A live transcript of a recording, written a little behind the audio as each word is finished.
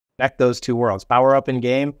connect those two worlds. Power up in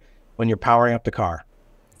game when you're powering up the car.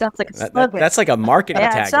 Sounds like a slogan. That's like a marketing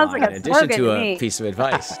Yeah, it sounds tagline like a in addition slogan to to a me. piece of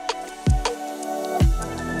advice.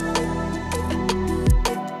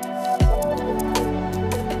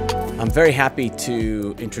 I'm very happy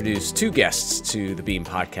to introduce two guests to the Beam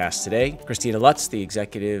podcast today. Kristina Lutz, the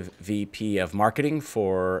Executive VP of Marketing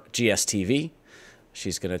for GSTV.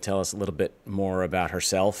 She's going to tell us a little bit more about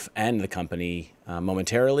herself and the company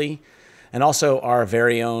momentarily. And also our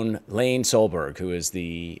very own Lane Soelberg, who is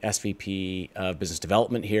the SVP of Business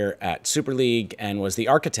Development here at Super League and was the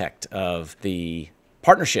architect of the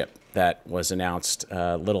partnership that was announced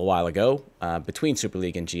a little while ago between Super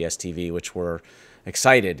League and GSTV, which we're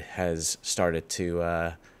excited has started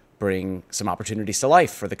to bring some opportunities to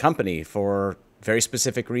life for the company for very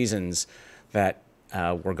specific reasons that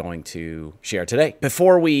we're going to share today.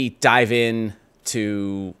 Before we dive in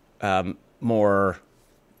to more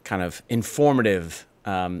kind of informative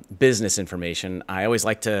business information, I always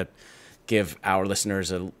like to give our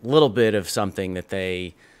listeners a little bit of something that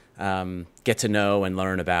they get to know and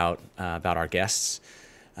learn about our guests.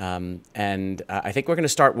 And I think we're going to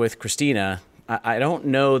start with Kristina. I don't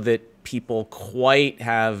know that people quite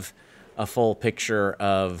have a full picture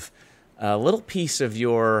of a little piece of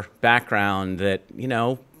your background that, you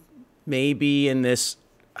know, maybe in this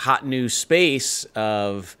hot new space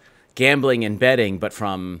of gambling and betting, but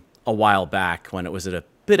from a while back when it was at a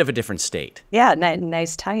bit of a different state. Yeah,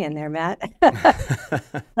 nice tie-in there, Matt.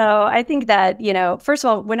 So I think that, you know, first of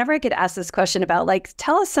all, whenever I get asked this question about like,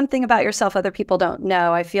 tell us something about yourself other people don't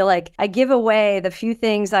know, I feel like I give away the few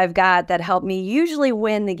things I've got that help me usually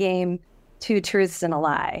win the game, two truths and a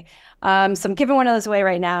lie. So I'm giving one of those away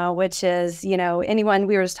right now, which is, you know, anyone,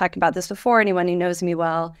 we were just talking about this before, anyone who knows me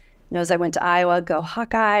well knows I went to Iowa, go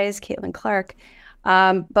Hawkeyes, Caitlin Clark.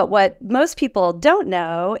 But what most people don't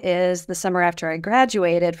know is the summer after I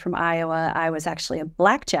graduated from Iowa, I was actually a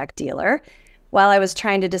blackjack dealer while I was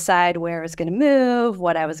trying to decide where I was going to move,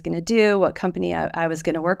 what I was going to do, what company I was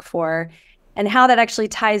going to work for, and how that actually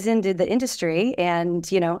ties into the industry. And,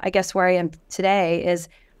 you know, I guess where I am today is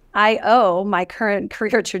I owe my current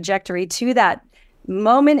career trajectory to that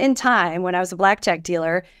moment in time when I was a blackjack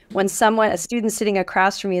dealer, when a student sitting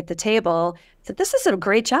across from me at the table said, "This is a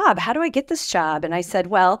great job. How do I get this job?" And I said,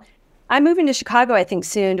 "Well, I'm moving to Chicago, I think,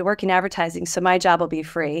 soon to work in advertising, so my job will be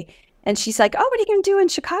free." And she's like, "Oh, what are you going to do in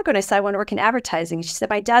Chicago?" And I said, "I want to work in advertising." She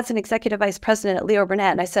said, "My dad's an executive vice president at Leo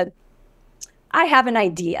Burnett." And I said, "I have an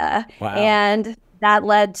idea." Wow. And that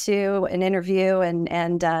led to an interview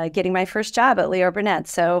and getting my first job at Leo Burnett.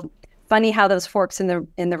 So funny how those forks in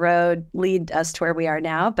the road lead us to where we are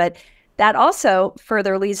now. But that also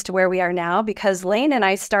further leads to where we are now because Lane and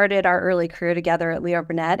I started our early career together at Leo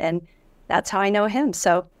Burnett, and that's how I know him.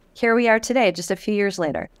 So here we are today, just a few years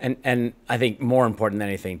later. And I think more important than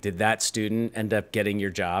anything, did that student end up getting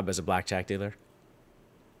your job as a blackjack dealer?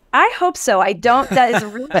 I hope so. I don't. That is a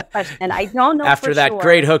really good question. I don't know. After for that sure.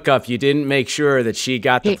 great hookup, you didn't make sure that she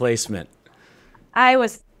got the placement. I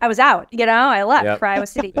was out, you know, I left Yep. for Iowa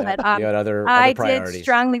City. Yep. But You had other I priorities. did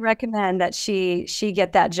strongly recommend that she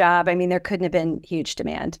get that job. I mean, there couldn't have been huge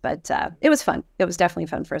demand, but it was fun. It was definitely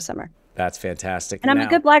fun for a summer. That's fantastic. And I'm Now, a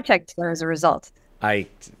good blackjack dealer as a result. I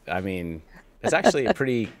mean, it's actually a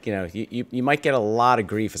pretty, you know, you might get a lot of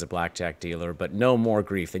grief as a blackjack dealer, but no more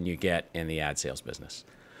grief than you get in the ad sales business.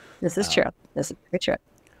 This is true. This is very true.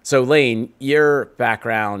 So Lane, your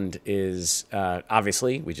background is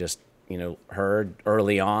obviously, we just, you know, heard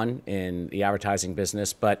early on in the advertising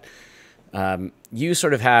business, but you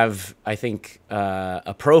sort of have, I think,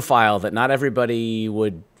 a profile that not everybody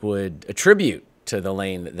would attribute to the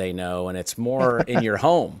Lane that they know, and it's more in your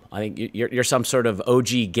home. I think you're some sort of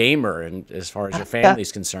OG gamer, and as far as your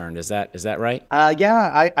family's concerned, is that right?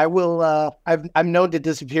 Yeah, I will. I'm known to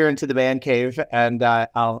disappear into the man cave, and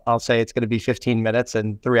I'll say it's going to be 15 minutes,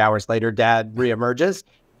 and 3 hours later, Dad reemerges.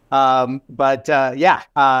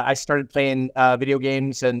 I started playing video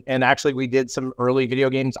games, and actually we did some early video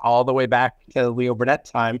games all the way back to Leo Burnett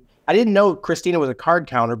time. I didn't know Kristina was a card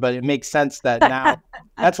counter, but it makes sense that now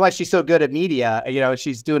that's why she's so good at media. You know,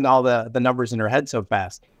 she's doing all the numbers in her head so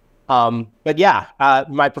fast.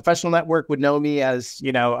 My professional network would know me as,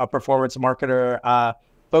 you know, a performance marketer,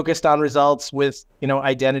 focused on results with, you know,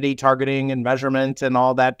 identity targeting and measurement and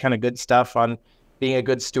all that kind of good stuff on being a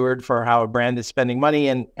good steward for how a brand is spending money,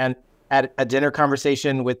 and at a dinner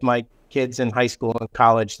conversation with my kids in high school and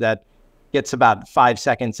college that gets about 5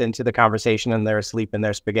 seconds into the conversation and they're asleep in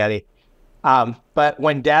their spaghetti. But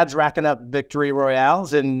when Dad's racking up victory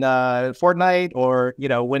royales in Fortnite, or, you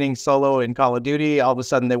know, winning solo in Call of Duty, all of a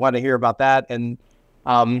sudden they want to hear about that. And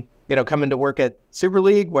coming to work at Super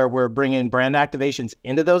League, where we're bringing brand activations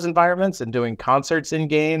into those environments and doing concerts in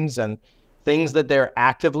games and things that they're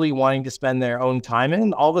actively wanting to spend their own time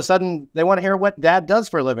in. All of a sudden, they want to hear what dad does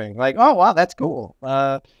for a living. Like, oh, wow, that's cool.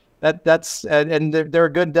 That's and they're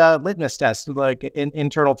a good litmus test, like an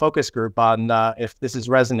internal focus group on if this is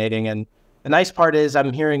resonating. And the nice part is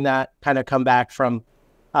I'm hearing that kind of come back from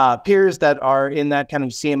peers that are in that kind of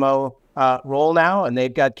CMO role now, and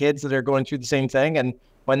they've got kids that are going through the same thing. And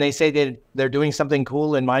when they say they're doing something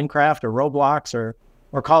cool in Minecraft or Roblox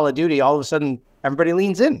or Call of Duty, all of a sudden everybody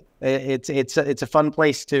leans in. It's a fun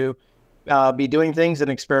place to be doing things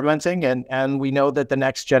and experimenting, and we know that the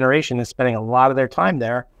next generation is spending a lot of their time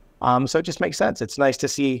there. So it just makes sense. It's nice to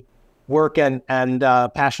see work and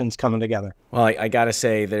passions coming together. Well, I got to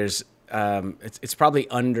say, there's it's probably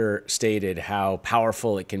understated how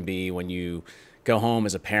powerful it can be when you go home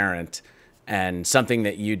as a parent and something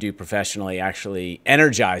that you do professionally actually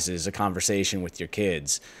energizes a conversation with your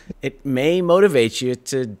kids. It may motivate you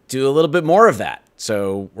to do a little bit more of that.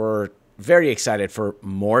 So we're very excited for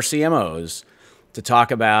more CMOs to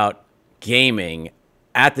talk about gaming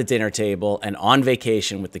at the dinner table and on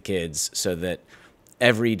vacation with the kids, so that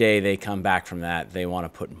every day they come back from that, they want to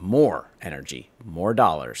put more energy, more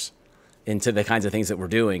dollars into the kinds of things that we're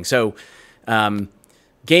doing. So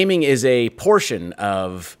gaming is a portion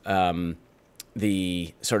of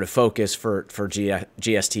the sort of focus for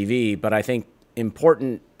GSTV, but I think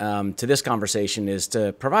important to this conversation is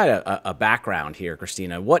to provide a background here,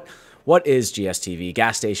 Kristina. What is GSTV,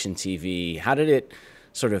 Gas Station TV? How did it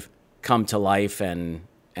sort of come to life, and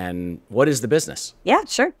what is the business? Yeah,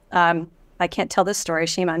 sure. I can't tell this story.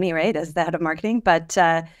 Shame on me, right, as the head of marketing. But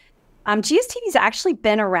GSTV's actually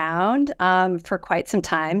been around for quite some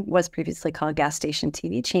time. Was previously called Gas Station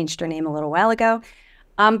TV. Changed their name a little while ago.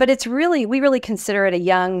 But we really consider it a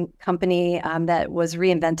young company that was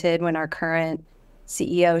reinvented when our current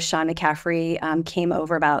CEO, Sean McCaffrey, came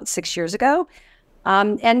over about 6 years ago.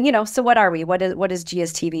 So what are we? What is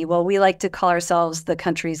GSTV? Well, we like to call ourselves the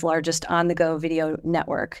country's largest on-the-go video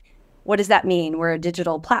network. What does that mean? We're a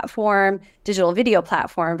digital video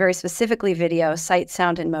platform, very specifically video, sight,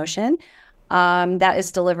 sound, and motion, that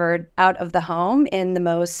is delivered out of the home in the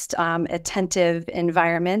most attentive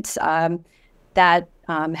environment that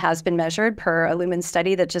has been measured per a Lumen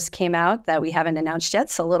study that just came out that we haven't announced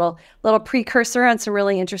yet. So a little precursor on some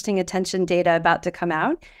really interesting attention data about to come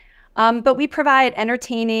out. But we provide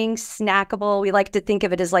entertaining, snackable, we like to think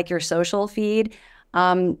of it as like your social feed,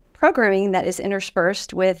 programming that is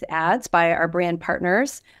interspersed with ads by our brand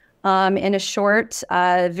partners in a short,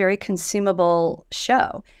 very consumable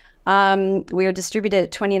show. We are distributed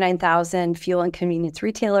at 29,000 fuel and convenience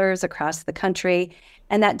retailers across the country.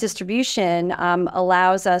 And that distribution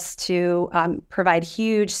allows us to provide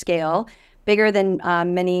huge scale, bigger than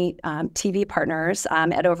many TV partners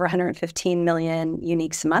at over 115 million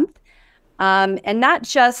uniques a month. And not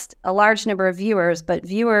just a large number of viewers, but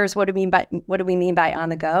viewers, what do we mean by on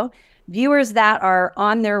the go? Viewers that are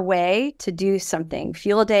on their way to do something.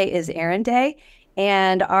 Fuel day is errand day,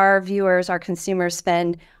 and our viewers, our consumers,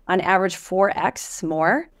 spend on average 4x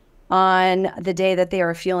more on the day that they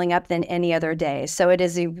are fueling up than any other day. So it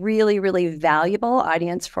is a really, really valuable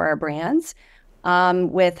audience for our brands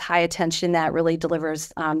with high attention that really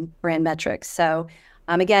delivers brand metrics. So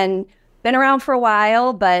again, been around for a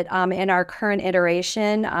while, but in our current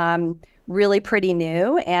iteration, really pretty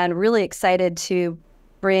new and really excited to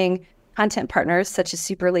bring content partners such as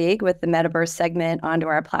Super League with the Metaverse segment onto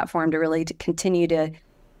our platform to really continue to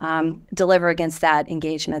deliver against that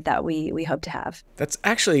engagement that we hope to have. That's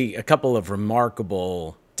actually a couple of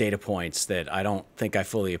remarkable data points that I don't think I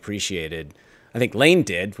fully appreciated. I think Lane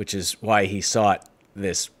did, which is why he sought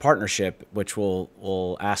this partnership, which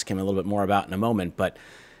we'll ask him a little bit more about in a moment. But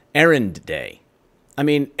errand day, I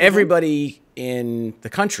mean, everybody in the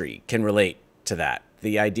country can relate to that.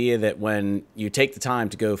 The idea that when you take the time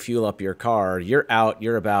to go fuel up your car, you're out,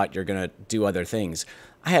 you're about, you're going to do other things.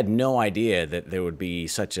 I had no idea that there would be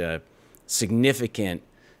such a significant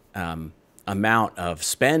amount of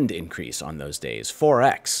spend increase on those days,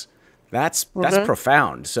 4x. That's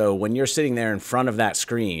profound. So when you're sitting there in front of that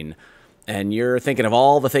screen and you're thinking of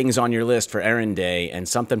all the things on your list for errand day, and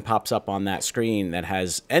something pops up on that screen that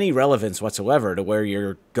has any relevance whatsoever to where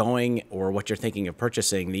you're going or what you're thinking of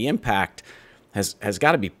purchasing, the impact has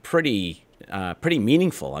got to be pretty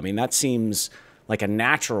meaningful. I mean, that seems like a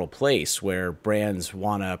natural place where brands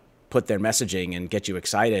want to put their messaging and get you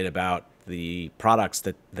excited about the products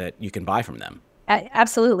that you can buy from them.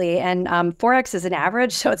 Absolutely. And 4x is an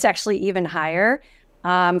average, so it's actually even higher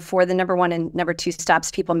for the number one and number two stops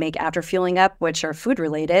people make after fueling up, which are food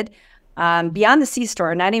related. beyond the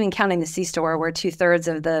C-store, not even counting the C-store where 2/3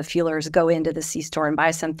 of the fuelers go into the C-store and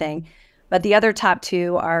buy something. But the other top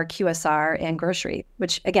two are QSR and grocery,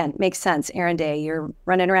 which again, makes sense. Errand day, you're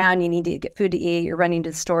running around, you need to get food to eat, you're running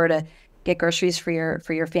to the store to get groceries for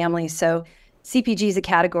your family. So CPG is a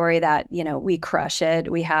category that, we crush it.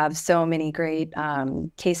 We have so many great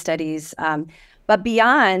case studies. But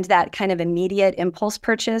beyond that kind of immediate impulse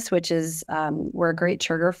purchase, which is we're a great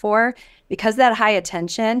trigger for, because of that high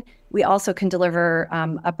attention, we also can deliver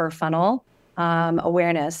upper funnel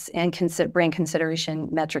awareness and brand consideration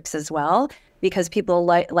metrics as well, because people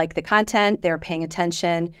like the content, they're paying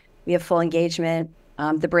attention, we have full engagement,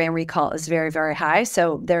 the brand recall is very, very high.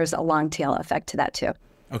 So there's a long tail effect to that too.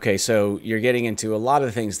 Okay, so you're getting into a lot of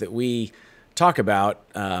the things that we talk about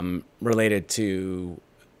related to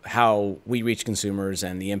how we reach consumers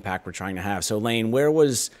and the impact we're trying to have. So Lane, where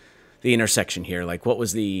was the intersection here? Like, what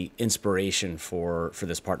was the inspiration for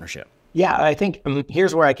this partnership? Yeah, I think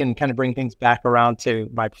here's where I can kind of bring things back around to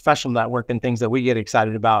my professional network and things that we get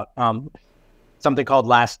excited about. Something called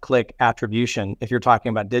last click attribution, if you're talking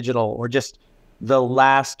about digital, or just the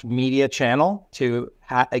last media channel to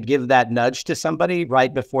give that nudge to somebody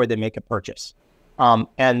right before they make a purchase.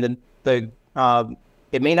 And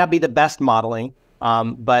it may not be the best modeling,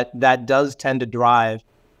 but that does tend to drive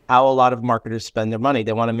how a lot of marketers spend their money.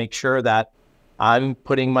 They want to make sure that I'm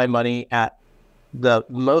putting my money at the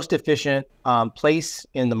most efficient place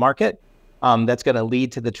in the market that's going to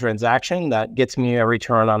lead to the transaction that gets me a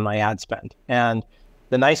return on my ad spend. And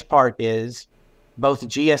the nice part is both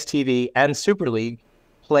GSTV and Super League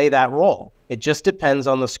play that role. It just depends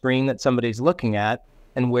on the screen that somebody's looking at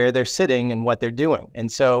and where they're sitting and what they're doing.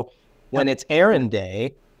 And so when it's errand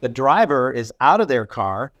day, the driver is out of their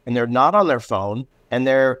car and they're not on their phone, and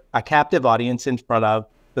they're a captive audience in front of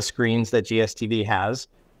the screens that GSTV has.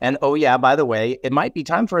 And oh yeah, by the way, it might be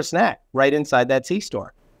time for a snack right inside that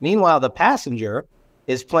C-store. Meanwhile, the passenger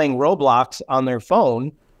is playing Roblox on their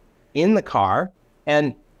phone in the car.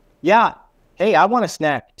 And yeah, hey, I want a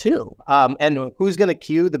snack too. And who's going to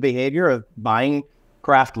cue the behavior of buying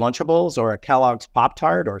Kraft Lunchables or a Kellogg's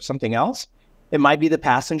Pop-Tart or something else? It might be the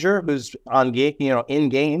passenger who's on in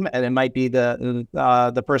game, and it might be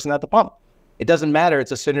the person at the pump. It doesn't matter.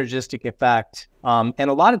 It's a synergistic effect. And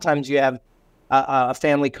a lot of times you have a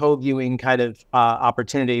family co-viewing kind of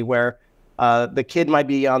opportunity where the kid might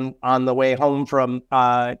be on the way home from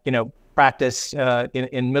practice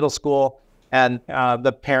in middle school, and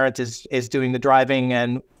the parent is doing the driving,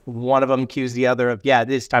 and one of them cues the other of, yeah, it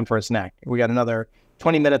is time for a snack. We got another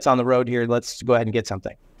 20 minutes on the road here. Let's go ahead and get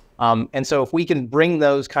something. And so if we can bring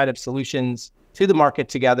those kind of solutions to the market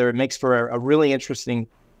together, it makes for a really interesting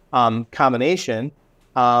combination.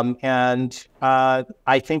 And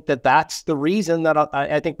I think that's the reason that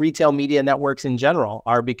I think retail media networks in general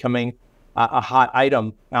are becoming a hot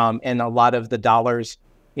item. And a lot of the dollars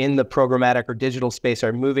in the programmatic or digital space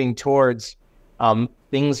are moving towards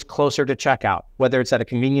things closer to checkout, whether it's at a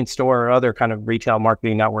convenience store or other kind of retail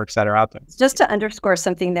marketing networks that are out there. Just to underscore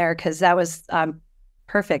something there, because that was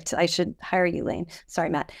perfect. I should hire you, Lane. Sorry,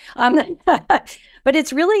 Matt. But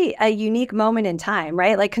it's really a unique moment in time,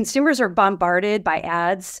 right? Like, consumers are bombarded by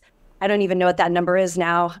ads. I don't even know what that number is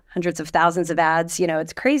now, hundreds of thousands of ads.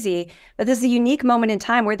 It's crazy. But this is a unique moment in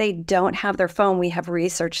time where they don't have their phone. We have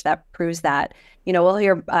research that proves that. We'll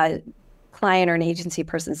hear a client or an agency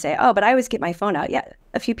person say, oh, but I always get my phone out. Yeah,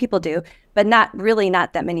 a few people do, but not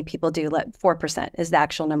that many people do. 4% is the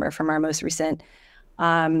actual number from our most recent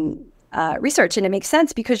research. And it makes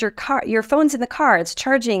sense because your phone's in the car, it's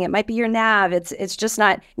charging, it might be your nav, it's just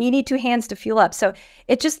not, you need two hands to fuel up. So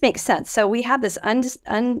it just makes sense. So we have this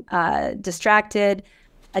distracted,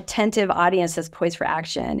 attentive audience that's poised for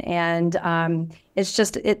action. And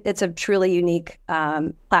it's a truly unique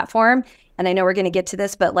platform. And I know we're going to get to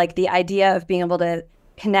this, but like the idea of being able to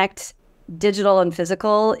connect digital and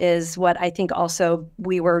physical is what I think also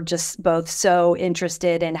we were just both so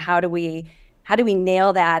interested in. How do we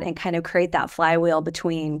nail that and kind of create that flywheel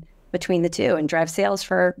between the two and drive sales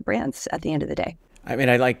for brands at the end of the day? I mean,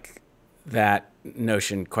 I like that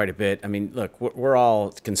notion quite a bit. I mean, look, we're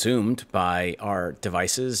all consumed by our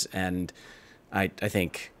devices, and I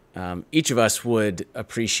think each of us would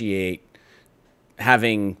appreciate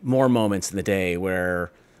having more moments in the day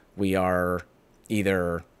where we are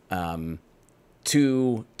either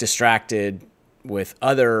too distracted with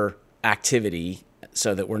other activity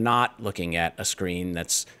so that we're not looking at a screen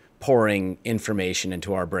that's pouring information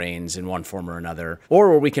into our brains in one form or another,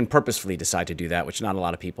 or where we can purposefully decide to do that, which not a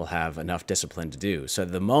lot of people have enough discipline to do. So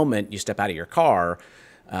the moment you step out of your car,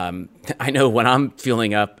 I know when I'm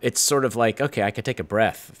fueling up, it's sort of like, okay, I could take a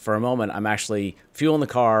breath. For a moment, I'm actually fueling the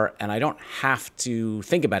car and I don't have to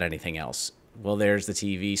think about anything else. Well, there's the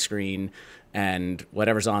TV screen and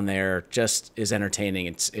whatever's on there just is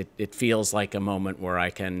entertaining. It feels like a moment where I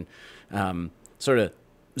can sort of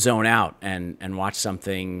zone out and watch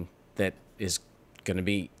something that is going to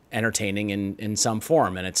be entertaining in some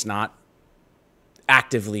form. And it's not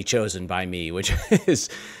actively chosen by me, which is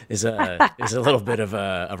a little bit of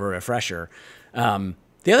a refresher.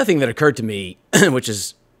 The other thing that occurred to me, which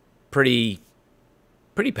is pretty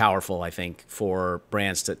powerful, I think, for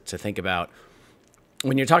brands to think about,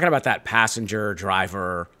 when you're talking about that passenger,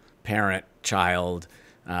 driver, parent, child,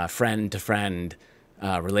 friend to friend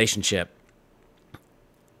relationship,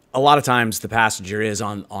 a lot of times the passenger is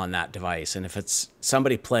on that device. And if it's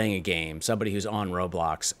somebody playing a game, somebody who's on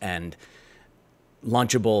Roblox, and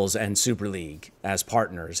Lunchables and Super League as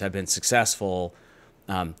partners have been successful,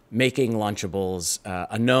 making Lunchables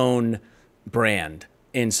a known brand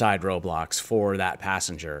inside Roblox for that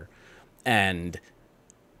passenger. And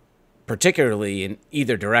particularly in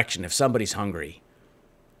either direction, if somebody's hungry,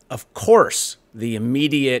 of course, the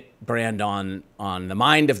immediate brand on the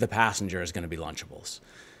mind of the passenger is going to be Lunchables.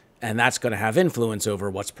 And that's going to have influence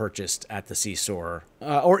over what's purchased at the C-store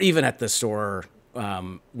or even at the store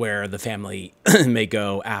where the family may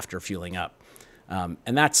go after fueling up.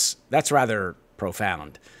 And that's rather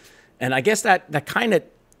profound. And I guess that kind of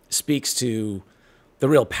speaks to the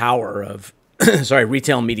real power of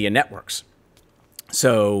retail media networks.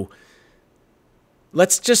 So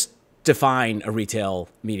let's just define a retail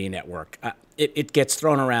media network. It gets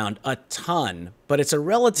thrown around a ton, but it's a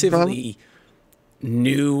relatively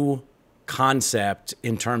new concept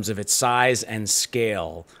in terms of its size and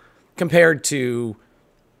scale compared to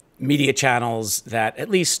media channels that at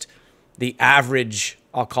least the average,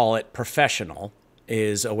 I'll call it professional,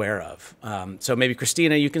 is aware of. So maybe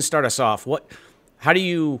Kristina, you can start us off. How do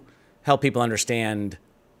you help people understand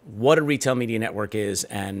what a retail media network is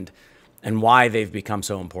and why they've become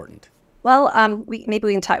so important? Well, we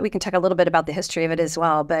can talk a little bit about the history of it as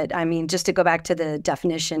well. But I mean, just to go back to the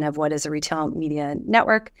definition of what is a retail media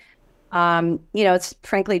network, it's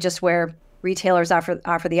frankly just where retailers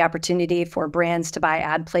offer the opportunity for brands to buy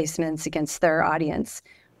ad placements against their audience.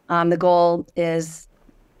 The goal is,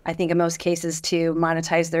 I think in most cases, to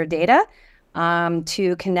monetize their data,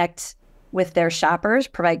 to connect with their shoppers,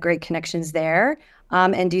 provide great connections there,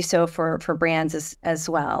 and do so for brands as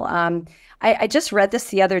well. I just read this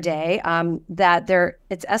the other day that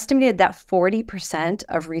it's estimated that 40%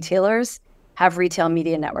 of retailers have retail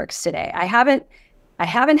media networks today. I haven't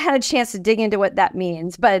had a chance to dig into what that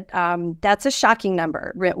means, but that's a shocking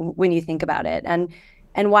number when you think about it.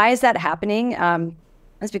 And why is that happening?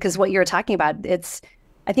 It's because what you're talking about.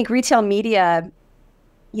 I think retail media,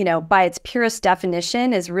 by its purest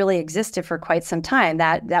definition, has really existed for quite some time.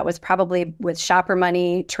 That was probably with shopper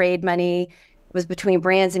money, trade money. It was between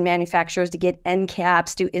brands and manufacturers to get end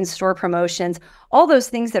caps, do in-store promotions, all those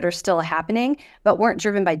things that are still happening, but weren't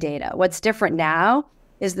driven by data. What's different now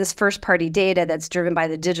is this first-party data that's driven by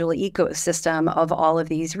the digital ecosystem of all of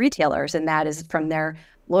these retailers, and that is from their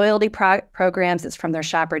loyalty programs. It's from their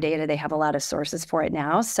shopper data. They have a lot of sources for it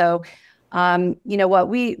now. So, what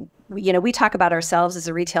we talk about ourselves as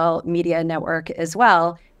a retail media network as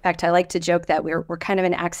well. In fact, I like to joke that we're kind of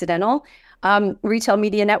an accidental retail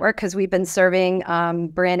media network because we've been serving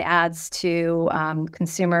brand ads to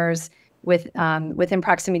consumers within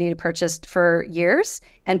proximity to purchase for years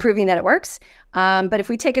and proving that it works. But if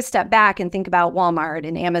we take a step back and think about Walmart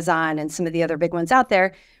and Amazon and some of the other big ones out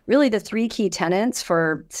there, really the three key tenets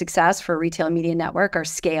for success for a retail media network are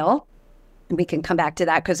scale. And we can come back to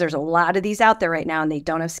that because there's a lot of these out there right now and they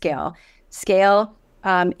don't have scale. Scale,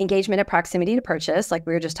 engagement at proximity to purchase, like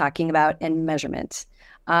we were just talking about, and measurement.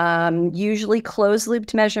 Usually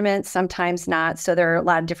closed-looped measurement, sometimes not. So there are a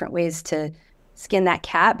lot of different ways to skin that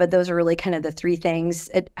cat, but those are really kind of the three things.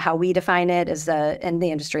 How we define it as in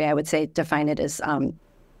the industry, I would say define it as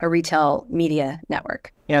a retail media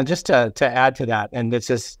network. Yeah, just to add to that, and this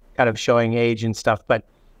is kind of showing age and stuff, but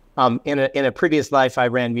in a previous life, I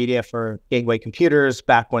ran media for Gateway Computers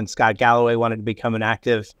back when Scott Galloway wanted to become an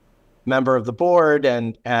active member of the board,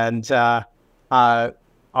 and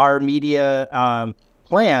our media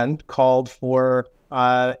plan called for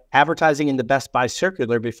advertising in the Best Buy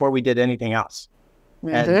circular before we did anything else.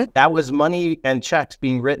 Mm-hmm. And that was money and checks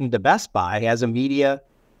being written to Best Buy as a media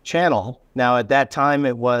channel. Now, at that time,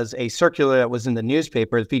 it was a circular that was in the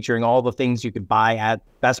newspaper featuring all the things you could buy at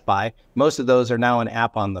Best Buy. Most of those are now an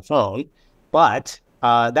app on the phone. But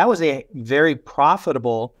that was a very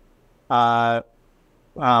profitable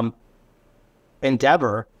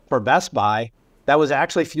endeavor for Best Buy that was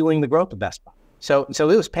actually fueling the growth of Best Buy. So it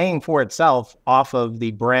was paying for itself off of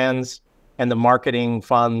the brands and the marketing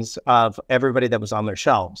funds of everybody that was on their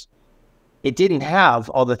shelves. It didn't have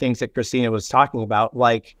all the things that Kristina was talking about,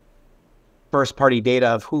 like first-party data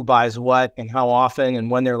of who buys what and how often and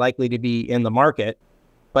when they're likely to be in the market.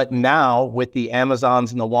 But now with the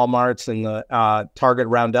Amazons and the Walmarts and the Target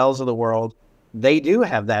Roundells of the world, they do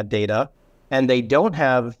have that data, and they don't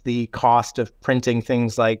have the cost of printing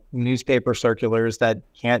things like newspaper circulars that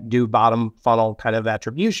can't do bottom funnel kind of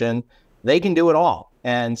attribution. They can do it all.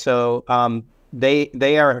 And so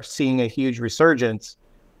they are seeing a huge resurgence.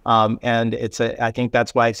 And I think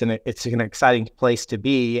that's why it's an exciting place to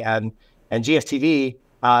be. And GSTV,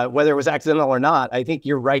 whether it was accidental or not, I think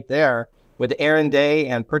you're right there with Aaron Day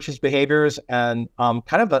and purchase behaviors and kind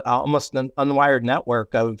of almost an unwired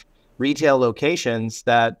network of retail locations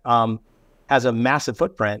that has a massive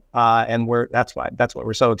footprint. And that's what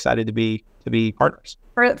we're so excited to be partners.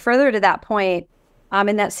 Further to that point,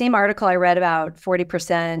 in that same article I read about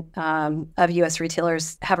 40% of U.S.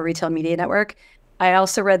 retailers have a retail media network. I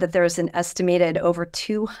also read that there's an estimated over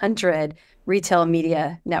 200 retail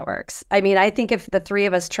media networks. I mean, I think if the three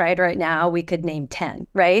of us tried right now, we could name 10,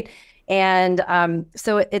 right? And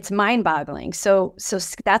so it's mind-boggling. So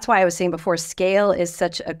that's why I was saying before, scale is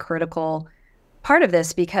such a critical part of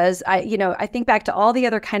this, because I think back to all the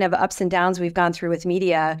other kind of ups and downs we've gone through with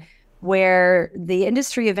media, where the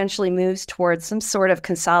industry eventually moves towards some sort of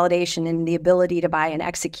consolidation in the ability to buy and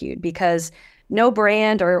execute, because no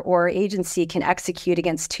brand or agency can execute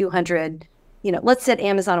against 200, let's set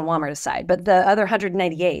Amazon and Walmart aside, but the other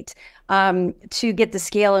 198 to get the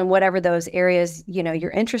scale in whatever those areas, you're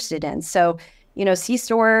interested in. So,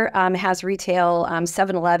 C-Store has retail.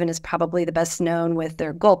 7-Eleven is probably the best known with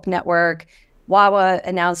their Gulp network. Wawa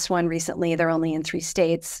announced one recently. They're only in 3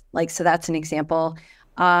 states. So that's an example.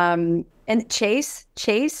 And Chase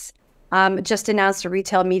just announced a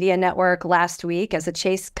retail media network last week. As a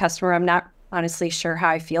Chase customer, I'm not honestly sure how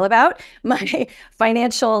I feel about my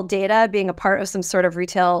financial data being a part of some sort of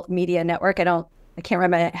retail media network. I can't wrap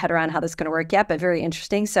my head around how this is going to work yet, but very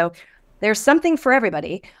interesting. So there's something for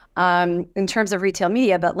everybody in terms of retail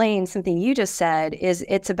media. But Lane, something you just said is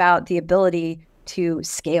it's about the ability to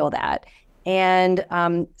scale that. And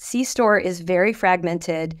C-Store is very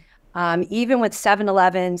fragmented. Even with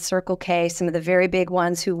 7-Eleven, Circle K, some of the very big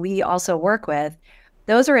ones who we also work with,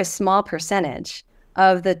 those are a small percentage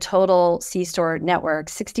of the total C-Store network.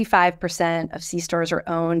 65% of C-Stores are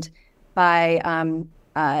owned by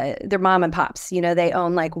their mom and pops. They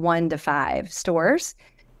own like 1 to 5 stores.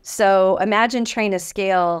 So imagine trying to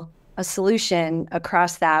scale a solution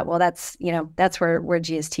across that. Well, that's where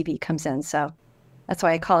GSTV comes in. So that's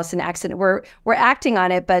why I call us an accident. We're acting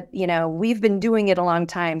on it, but we've been doing it a long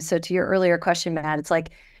time. So to your earlier question, Matt, it's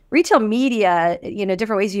like retail media,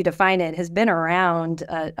 different ways you define it, has been around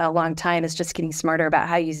a long time. It's just getting smarter about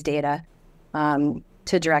how to use data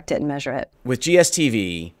to direct it and measure it. With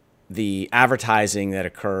GSTV, the advertising that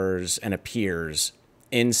occurs and appears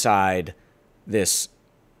inside this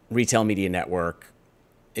retail media network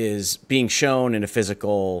is being shown in a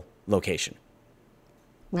physical location.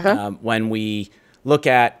 Uh-huh. When we look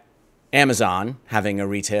at Amazon having a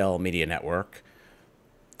retail media network,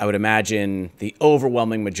 I would imagine the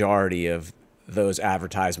overwhelming majority of those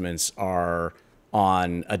advertisements are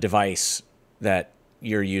on a device that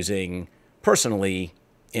you're using personally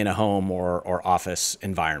in a home or office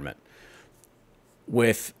environment.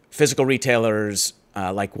 With physical retailers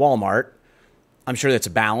like Walmart, I'm sure that's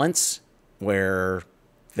a balance where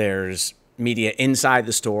there's media inside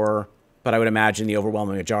the store, but I would imagine the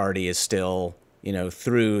overwhelming majority is still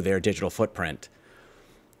through their digital footprint.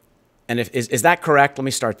 And is that correct? Let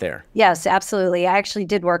me start there. Yes, absolutely. I actually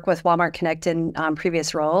did work with Walmart Connect in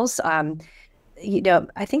previous roles. I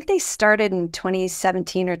think they started in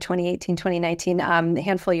 2017 or 2018, 2019, a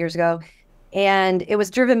handful of years ago. And it was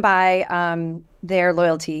driven by their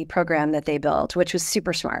loyalty program that they built, which was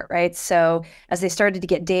super smart, right? So as they started to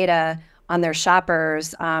get data on their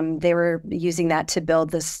shoppers, they were using that to build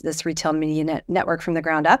this retail media network from the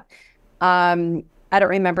ground up. I don't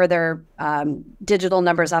remember their digital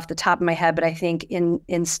numbers off the top of my head, but I think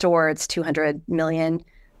in store it's 200 million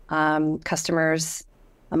customers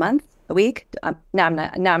a month, a week. No, I'm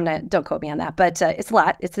not. Don't quote me on that, but it's a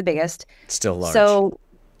lot. It's the biggest. It's still large. So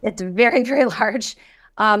it's very, very large.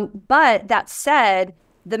 But that said,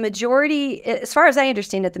 the majority, as far as I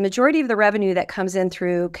understand it, the majority of the revenue that comes in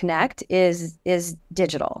through Connect is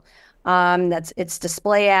digital. It's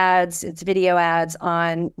display ads, it's video ads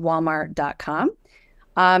on Walmart.com.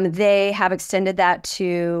 They have extended that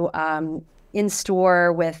to in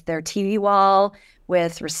store with their TV wall,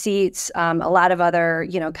 with receipts, a lot of other,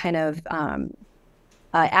 kind of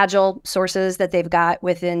agile sources that they've got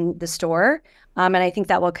within the store. And I think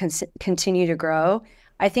that will continue to grow.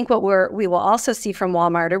 I think what we will also see from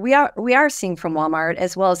Walmart, or we are seeing from Walmart,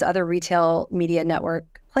 as well as other retail media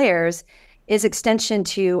network players, is extension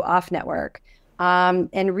to off network, and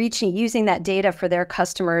using that data for their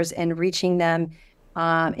customers and reaching them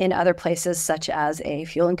in other places, such as a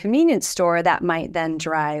fuel and convenience store, that might then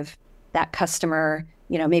drive that customer,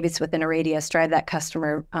 maybe it's within a radius, drive that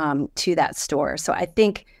customer to that store. So I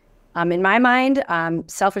think, in my mind,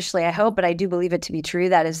 selfishly, I hope, but I do believe it to be true,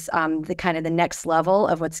 that is the kind of the next level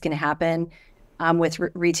of what's going to happen with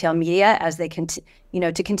retail media as they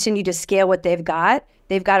to continue to scale what they've got.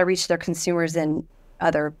 They've got to reach their consumers in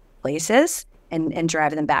other places and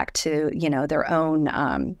drive them back to, their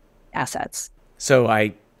own assets. So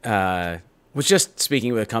I was just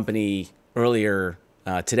speaking with a company earlier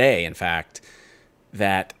today, in fact,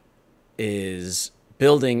 that is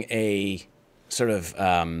building a sort of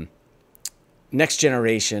next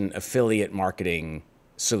generation affiliate marketing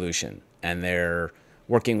solution. And they're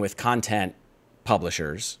working with content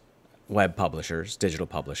publishers, web publishers, digital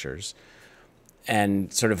publishers,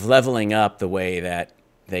 and sort of leveling up the way that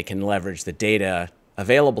they can leverage the data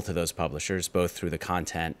available to those publishers, both through the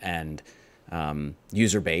content and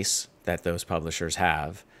user base that those publishers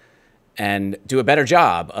have, and do a better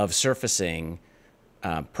job of surfacing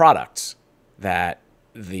products that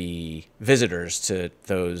the visitors to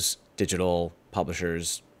those digital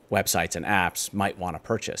publishers' websites and apps might want to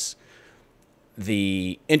purchase.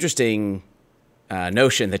 The interesting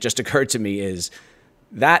notion that just occurred to me is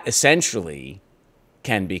that essentially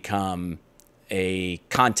can become a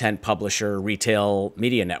content publisher retail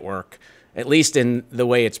media network, at least in the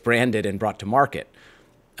way it's branded and brought to market,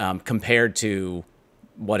 compared to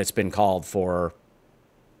what it's been called for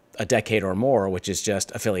a decade or more, which is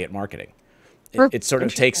just affiliate marketing. It sort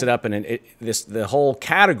of takes it up, and the whole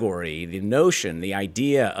category, the notion, the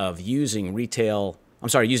idea of using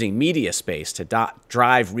media space to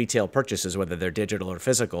drive retail purchases, whether they're digital or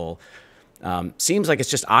physical, seems like it's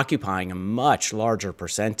just occupying a much larger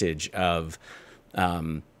percentage of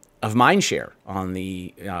mind share on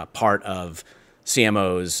the part of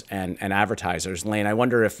CMOs and advertisers. Lane, I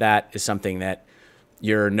wonder if that is something that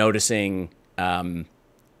you're noticing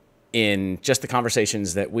in just the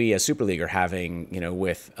conversations that we as Super League are having,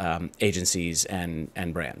 with agencies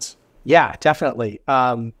and brands. Yeah, definitely.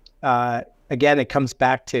 Again, it comes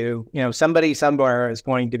back to, somebody somewhere is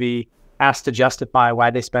going to be asked to justify why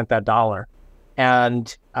they spent that dollar.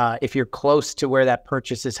 And if you're close to where that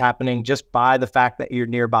purchase is happening, just by the fact that you're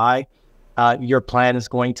nearby, your plan is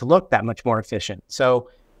going to look that much more efficient. So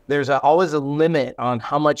there's always a limit on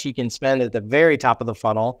how much you can spend at the very top of the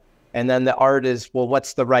funnel. And then the art is, well,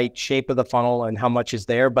 what's the right shape of the funnel and how much is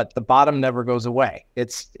there? But the bottom never goes away.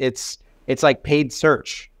 It's like paid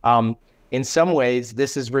search. In some ways,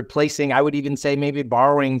 this is replacing, I would even say maybe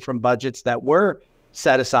borrowing from budgets that were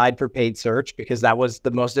set aside for paid search because that was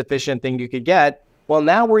the most efficient thing you could get. Well,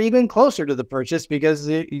 now we're even closer to the purchase because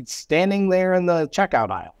it's standing there in the checkout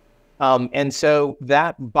aisle. And so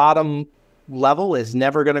that bottom level is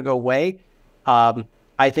never going to go away.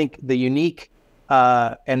 I think the unique,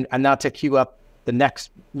 and not to queue up the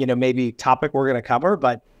next, maybe topic we're going to cover,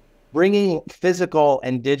 but bringing physical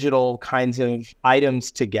and digital kinds of items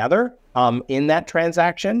together in that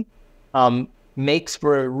transaction makes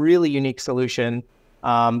for a really unique solution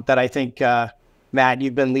that I think, Matt,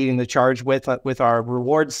 you've been leading the charge with our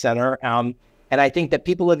rewards center. And I think that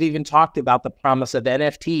people have even talked about the promise of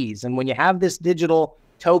NFTs. And when you have this digital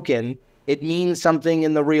token, it means something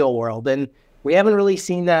in the real world. And we haven't really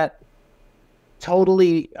seen that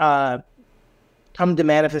totally come to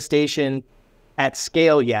manifestation at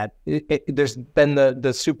scale yet. There's been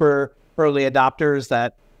the super early adopters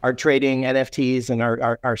that are trading NFTs and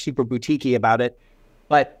are super boutiquey about it.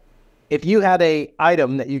 But if you had a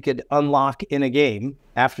item that you could unlock in a game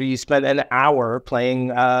after you spent an hour playing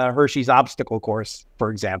Hershey's obstacle course,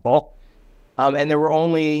 for example, and there were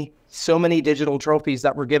only so many digital trophies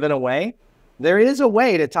that were given away, there is a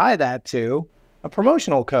way to tie that to a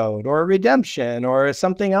promotional code or a redemption or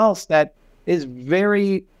something else that is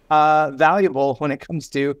very valuable when it comes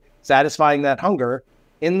to satisfying that hunger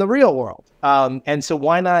in the real world. And so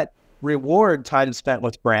why not reward time spent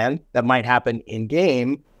with brand that might happen in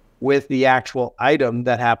game with the actual item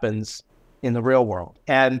that happens in the real world?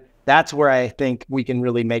 And that's where I think we can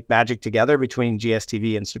really make magic together between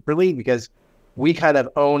GSTV and Super League, because we kind of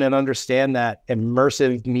own and understand that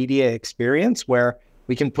immersive media experience where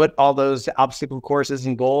we can put all those obstacle courses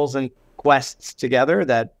and goals and quests together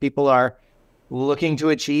that people are looking to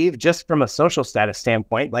achieve just from a social status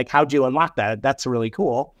standpoint. Like, how'd you unlock that? That's really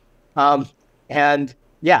cool. And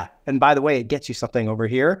by the way, it gets you something over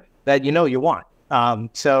here that you want.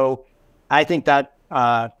 So I think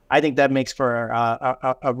that makes for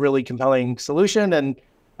a really compelling solution. And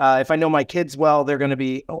if I know my kids well, they're going to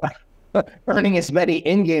be earning as many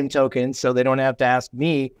in-game tokens, so they don't have to ask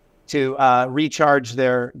me to recharge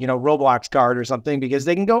their Roblox card or something, because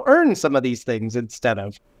they can go earn some of these things instead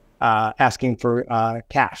of asking for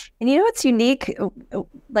cash. And what's unique?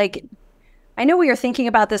 Like, I know we were thinking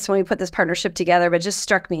about this when we put this partnership together, but it just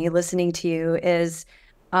struck me listening to you is,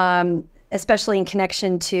 especially in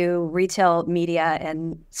connection to retail media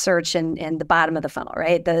and search and the bottom of the funnel,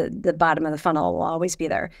 right? The bottom of the funnel will always be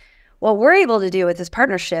there. What we're able to do with this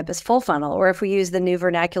partnership is full funnel, or if we use the new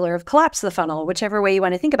vernacular of collapse the funnel, whichever way you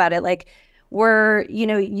want to think about it, like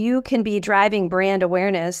you can be driving brand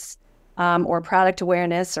awareness or product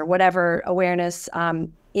awareness or whatever awareness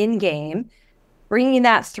in game, bringing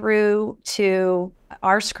that through to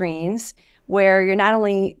our screens, where you're not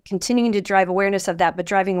only continuing to drive awareness of that, but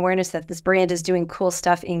driving awareness that this brand is doing cool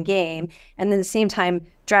stuff in game, and then at the same time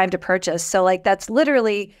drive to purchase. So like that's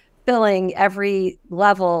literally filling every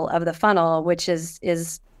level of the funnel, which is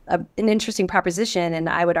an interesting proposition, and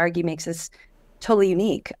I would argue makes us totally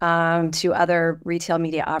unique to other retail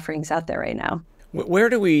media offerings out there right now. Where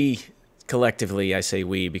do we collectively, I say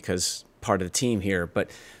we because part of the team here,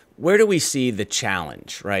 but where do we see the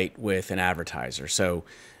challenge, right, with an advertiser? So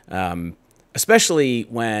especially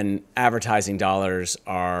when advertising dollars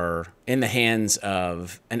are in the hands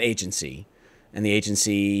of an agency, and the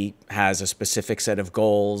agency has a specific set of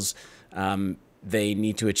goals. They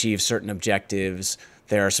need to achieve certain objectives.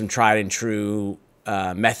 There are some tried and true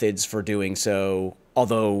methods for doing so,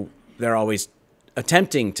 although they're always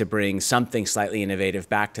attempting to bring something slightly innovative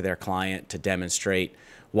back to their client to demonstrate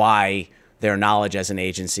why their knowledge as an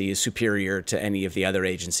agency is superior to any of the other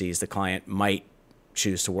agencies the client might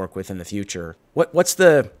choose to work with in the future. What's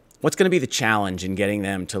going to be the challenge in getting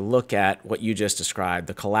them to look at what you just described,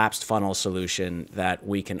 the collapsed funnel solution that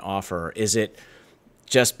we can offer? Is it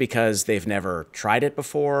just because they've never tried it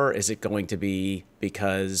before? Is it going to be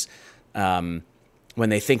because when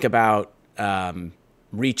they think about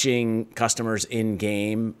reaching customers in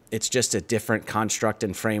game, it's just a different construct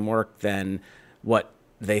and framework than what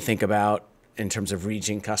they think about in terms of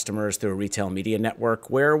reaching customers through a retail media network?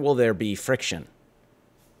 Where will there be friction?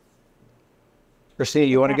 Kristina,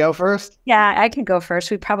 you want to go first? Yeah, I can go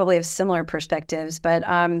first. We probably have similar perspectives, but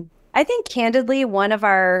I think candidly, one of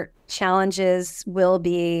our challenges will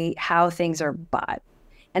be how things are bought.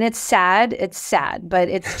 And it's sad, but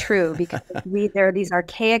it's true, because there are these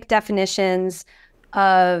archaic definitions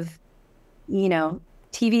of,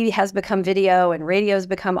 TV has become video and radio has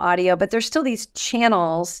become audio, but there's still these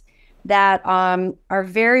channels that are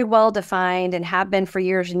very well defined and have been for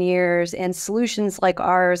years and years, and solutions like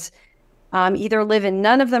ours either live in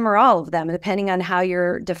none of them or all of them, depending on how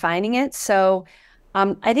you're defining it. So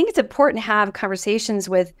I think it's important to have conversations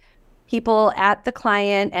with people at the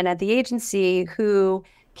client and at the agency who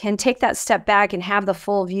can take that step back and have the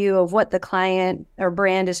full view of what the client or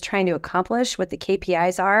brand is trying to accomplish, what the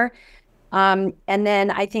KPIs are. And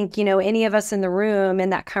then I think, any of us in the room in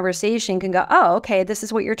that conversation can go, oh, okay, this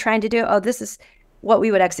is what you're trying to do. Oh, this is what we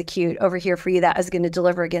would execute over here for you that is going to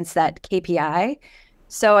deliver against that KPI.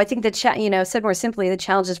 So I think said more simply, the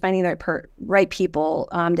challenge is finding the right people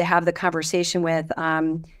to have the conversation with,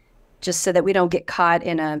 just so that we don't get caught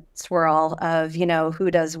in a swirl of,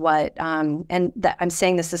 who does what. And I'm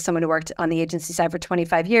saying this as someone who worked on the agency side for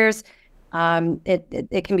 25 years.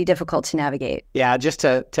 It can be difficult to navigate. Yeah, just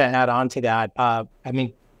to add on to that,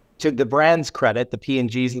 to the brand's credit, the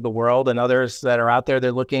P&Gs of the world and others that are out there,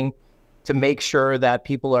 they're looking to make sure that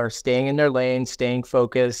people are staying in their lane, staying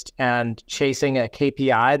focused, and chasing a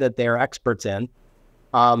KPI that they're experts in.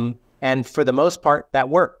 And for the most part, that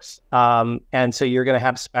works. And so you're going to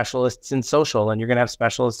have specialists in social, and you're going to have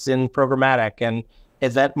specialists in programmatic and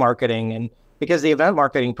event marketing. And because the event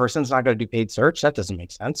marketing person's not going to do paid search, that doesn't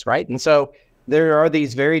make sense, right? And so there are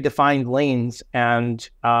these very defined lanes and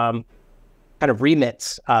kind of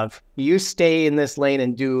remits of you stay in this lane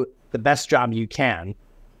and do the best job you can.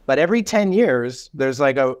 But every 10 years, there's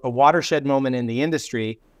like a watershed moment in the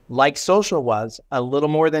industry, like social was a little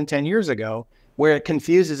more than 10 years ago, where it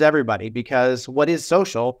confuses everybody, because what is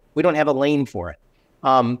social? We don't have a lane for it.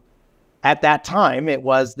 At that time, it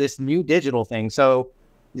was this new digital thing. So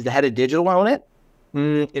does the head of digital own it?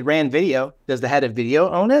 It ran video. Does the head of video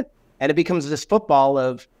own it? And it becomes this football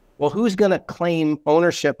of, well, who's going to claim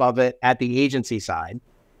ownership of it at the agency side?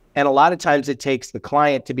 And a lot of times it takes the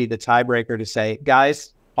client to be the tiebreaker to say,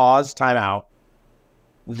 guys, pause, time out.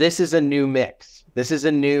 this is a new mix. This is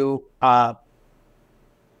a new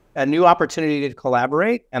opportunity to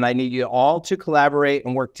collaborate, and I need you all to collaborate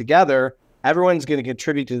and work together. Everyone's going to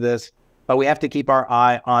contribute to this, but we have to keep our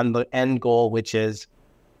eye on the end goal, which is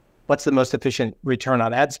what's the most efficient return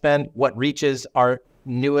on ad spend, what reaches our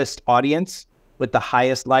newest audience with the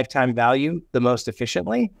highest lifetime value the most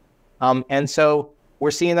efficiently. And so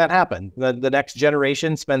we're seeing that happen. The next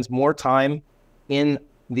generation spends more time in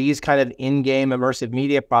these kind of in-game immersive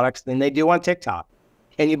media products than they do on TikTok.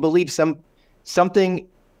 And you believe something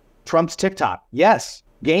trumps TikTok? Yes,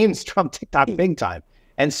 games trump TikTok big time.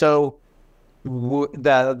 And so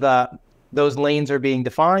those lanes are being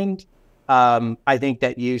defined. I think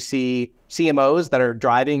that you see CMOs that are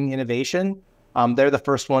driving innovation. They're the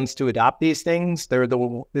first ones to adopt these things. There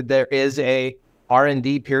is a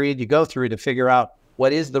R&D period you go through to figure out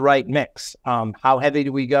what is the right mix. How heavy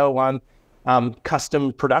do we go on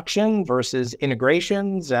custom production versus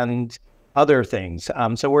integrations and other things.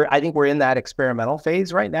 So I think we're in that experimental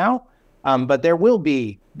phase right now. But there will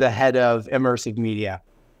be the head of immersive media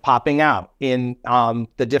popping out in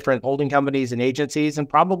the different holding companies and agencies, and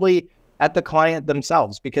probably at the client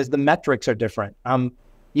themselves, because the metrics are different.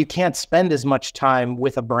 You can't spend as much time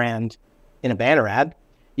with a brand in a banner ad.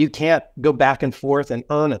 You can't go back and forth and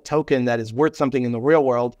earn a token that is worth something in the real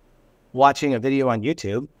world watching a video on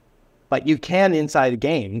YouTube, but you can inside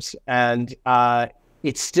games. And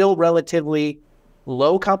it's still relatively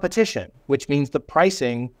low competition, which means the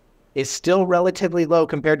pricing is still relatively low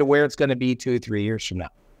compared to where it's going to be 2-3 years from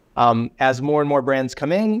now. As more and more brands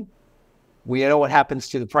come in, we know what happens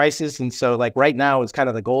to the prices. And so like right now is kind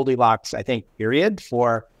of the Goldilocks, I think, period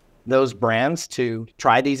for those brands to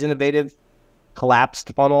try these innovative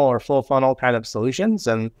collapsed funnel or full funnel kind of solutions.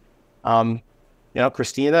 And,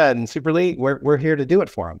 Kristina and Super Lee, we're here to do it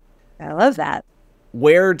for them. I love that.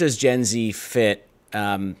 Where does Gen Z fit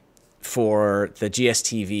for the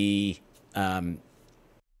GSTV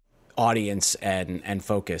audience and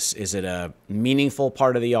focus? Is it a meaningful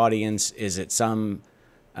part of the audience? Is it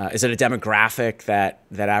is it a demographic that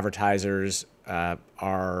advertisers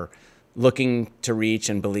are looking to reach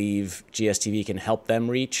and believe GSTV can help them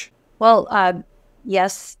reach? Well,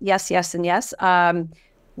 yes, and yes.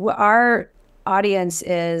 Our audience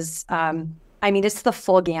is, it's the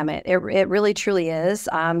full gamut. It really, truly is.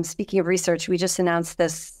 Speaking of research, we just announced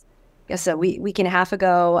this, I guess a week and a half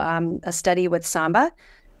ago, a study with Samba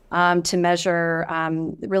to measure,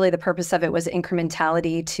 really the purpose of it was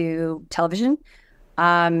incrementality to television.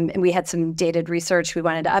 And we had some dated research we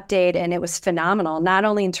wanted to update, and it was phenomenal, not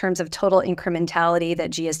only in terms of total incrementality that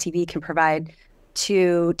GSTV can provide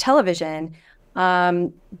to television,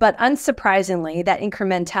 but unsurprisingly, that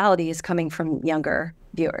incrementality is coming from younger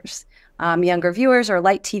viewers. Younger viewers are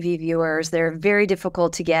light TV viewers. They're very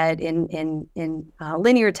difficult to get in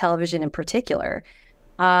linear television in particular.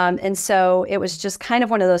 And so it was just kind of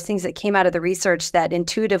one of those things that came out of the research that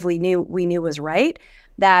intuitively we knew was right,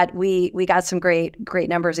 that we got some great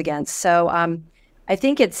numbers against. So I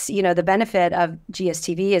think it's, the benefit of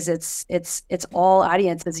GSTV is it's all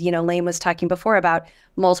audiences. Lane was talking before about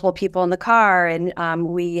multiple people in the car, and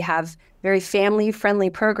we have very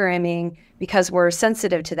family-friendly programming because we're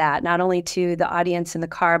sensitive to that, not only to the audience in the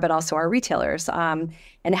car, but also our retailers.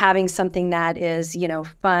 And having something that is,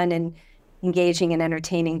 fun and engaging and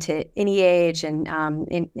entertaining to any age and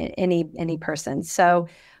any person. So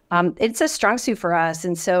it's a strong suit for us.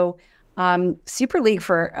 And so Super League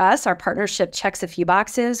for us, our partnership checks a few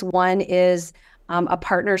boxes. One is a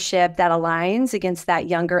partnership that aligns against that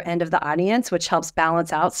younger end of the audience, which helps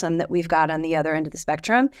balance out some that we've got on the other end of the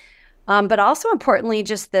spectrum. But also importantly,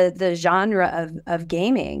 just the genre of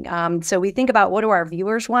gaming. So we think about what do our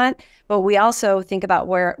viewers want, but we also think about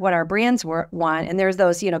what our brands want. And there's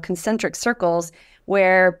those, concentric circles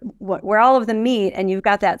where all of them meet, and you've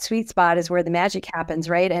got that sweet spot is where the magic happens,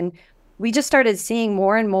 right? And we just started seeing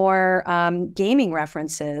more and more gaming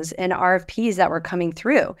references and RFPs that were coming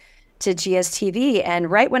through to GSTV.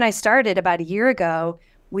 And right when I started about a year ago,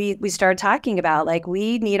 we started talking about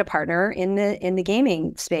we need a partner in the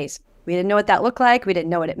gaming space. We didn't know what that looked like. We didn't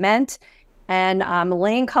know what it meant. And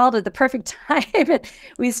Lane called at the perfect time. And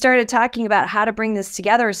we started talking about how to bring this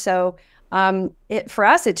together. So for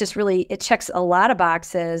us, it just really, it checks a lot of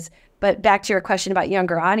boxes. But back to your question about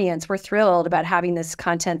younger audience, we're thrilled about having this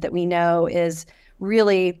content that we know is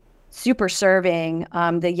really super serving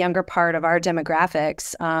the younger part of our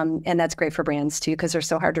demographics. And that's great for brands too, because they're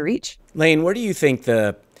so hard to reach. Lane, where do you think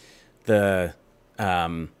the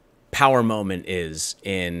power moment is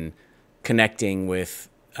in connecting with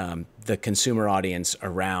the consumer audience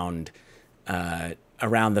around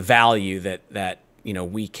the value that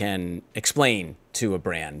we can explain to a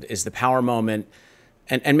brand? Is the power moment,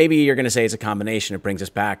 and maybe you're going to say it's a combination. It brings us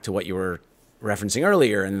back to what you were referencing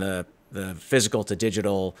earlier in the physical to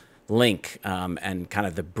digital link, and kind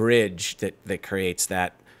of the bridge that creates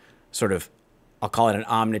that sort of, I'll call it an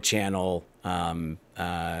omnichannel,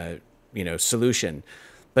 solution.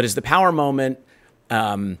 But is the power moment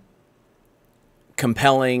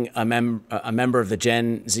compelling a member of the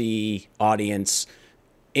Gen Z audience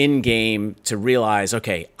in game to realize,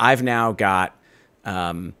 okay, I've now got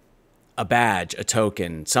a badge, a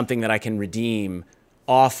token, something that I can redeem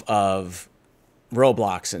off of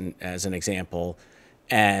Roblox, and as an example,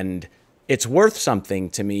 and it's worth something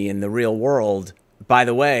to me in the real world. By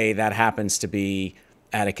the way, that happens to be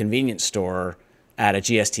at a convenience store at a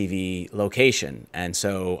GSTV location. And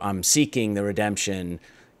so I'm seeking the redemption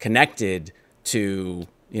connected to,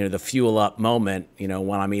 the fuel up moment,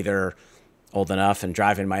 when I'm either old enough and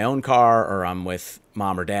driving my own car, or I'm with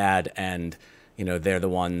mom or dad and, they're the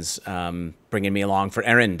ones bringing me along for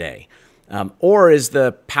errand day. Or is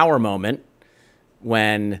the power moment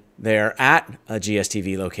when they're at a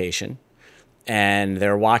GSTV location and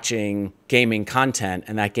they're watching gaming content,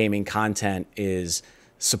 and that gaming content is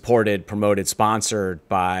supported, promoted, sponsored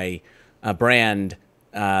by a brand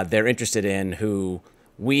they're interested in, who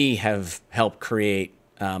we have helped create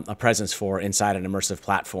a presence for inside an immersive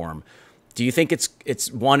platform. Do you think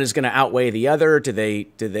it's one is going to outweigh the other? Do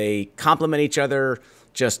they complement each other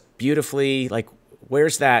just beautifully? Like,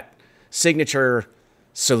 where's that signature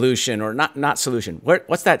solution, or not solution?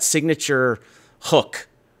 What's that signature hook,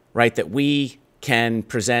 right, that we can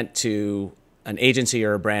present to an agency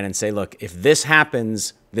or a brand and say, look, if this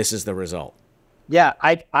happens, this is the result? Yeah,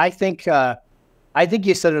 I think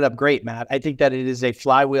you set it up great, Matt. I think that it is a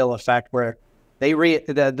flywheel effect where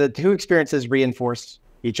the two experiences reinforce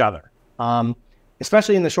each other,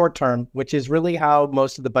 especially in the short term, which is really how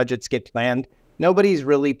most of the budgets get planned. Nobody's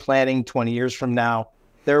really planning 20 years from now.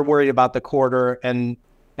 They're worried about the quarter and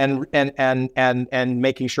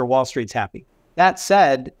making sure Wall Street's happy. That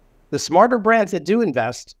said, the smarter brands that do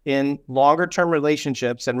invest in longer term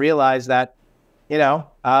relationships and realize that,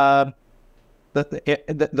 the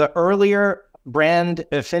earlier brand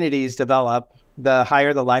affinities develop, the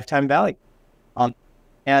higher the lifetime value.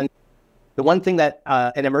 And the one thing that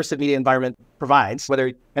an immersive media environment provides, and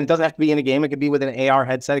it doesn't have to be in a game, it could be with an AR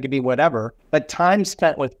headset, it could be whatever, but time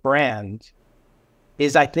spent with brand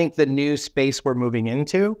is, I think, the new space we're moving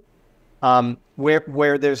into,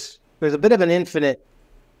 where there's a bit of an infinite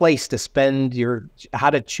place to how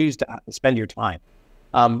to choose to spend your time.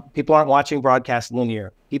 People aren't watching broadcast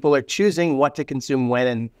linear. People are choosing what to consume when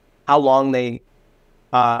and how long they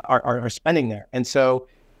are spending there. And so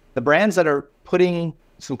the brands that are putting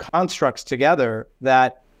some constructs together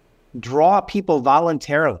that draw people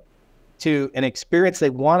voluntarily to an experience they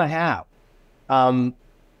want to have,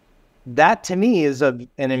 that to me is an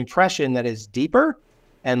impression that is deeper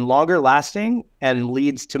and longer lasting and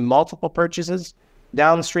leads to multiple purchases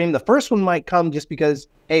downstream. The first one might come just because,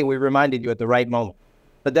 hey, we reminded you at the right moment.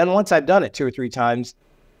 But then once I've done it 2 or 3 times,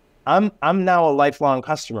 I'm now a lifelong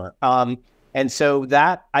customer. And so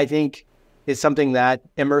that, I think, is something that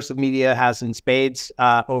immersive media has in spades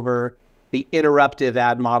over the interruptive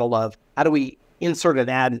ad model of how do we insert an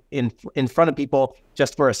ad in front of people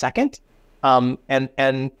just for a second.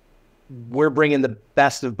 And we're bringing the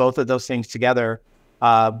best of both of those things together,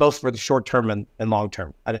 both for the short term and long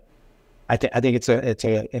term. I think it's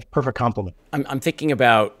a perfect complement. I'm thinking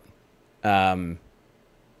about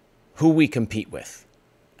who we compete with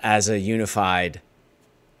as a unified,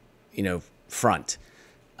 front.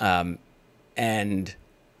 And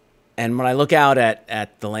when I look out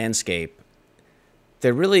at the landscape,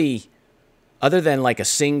 they're really, other than like a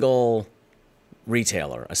single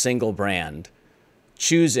retailer, a single brand,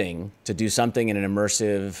 choosing to do something in an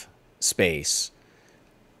immersive space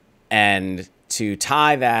and to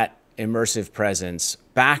tie that immersive presence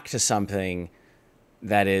back to something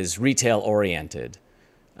that is retail oriented.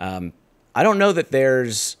 I don't know that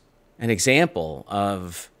there's an example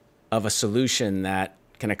of a solution that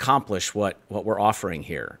can accomplish what we're offering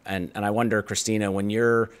here. And I wonder, Kristina, when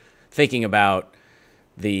you're thinking about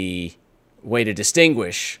the way to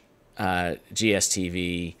distinguish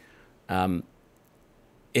GSTV,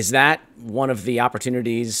 is that one of the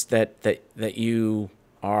opportunities that you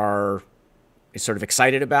are sort of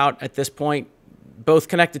excited about at this point, both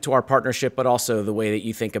connected to our partnership, but also the way that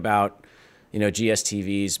you think about,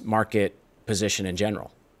 GSTV's market position in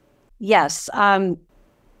general? Yes. I'm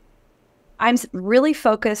really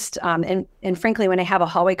focused, and frankly, when I have a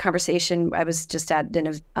hallway conversation, I was just at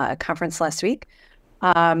a conference last week.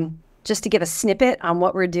 just to give a snippet on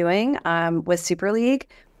what we're doing with Super League,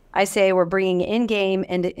 I say we're bringing in-game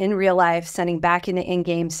into in real life, sending back into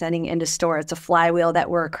in-game, sending into store. It's a flywheel that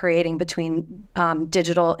we're creating between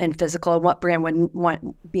digital and physical, and what brand wouldn't want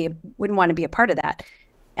to be a part of that.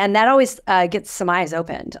 And that always gets some eyes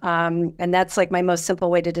opened. And that's like my most simple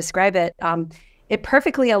way to describe it. It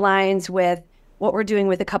perfectly aligns with what we're doing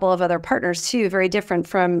with a couple of other partners too, very different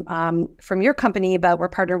from your company, but we're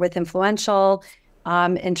partnered with Influential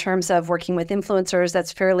in terms of working with influencers.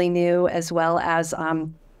 That's fairly new, as well as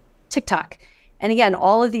TikTok. And again,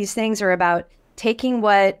 all of these things are about taking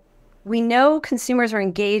what we know consumers are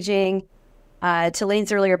engaging, to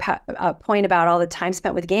Lane's earlier point about all the time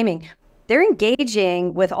spent with gaming. They're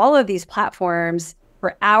engaging with all of these platforms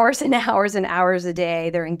for hours and hours and hours a day.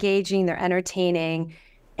 They're engaging, they're entertaining,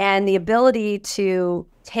 and the ability to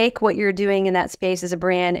take what you're doing in that space as a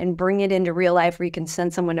brand and bring it into real life where you can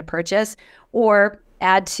send someone to purchase or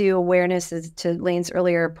add to awareness, as to Lane's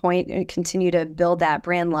earlier point, and continue to build that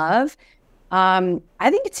brand love. I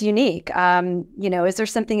think it's unique. Is there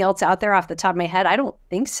something else out there off the top of my head? I don't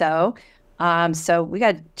think so. So we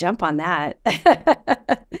got to jump on that.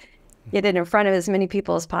 Get it in front of as many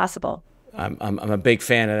people as possible. I'm a big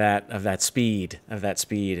fan of that speed.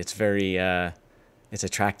 It's very it's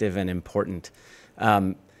attractive and important.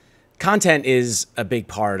 Content is a big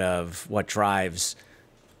part of what drives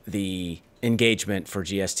the engagement for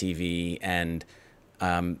GSTV, and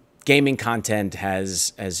gaming content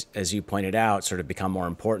has, as you pointed out, sort of become more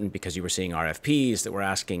important because you were seeing RFPs that were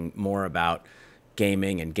asking more about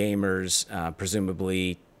gaming and gamers,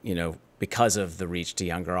 presumably, because of the reach to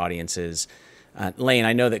younger audiences. Lane,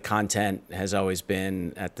 I know that content has always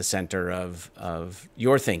been at the center of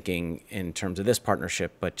your thinking in terms of this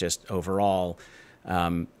partnership, but just overall,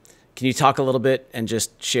 can you talk a little bit and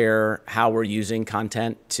just share how we're using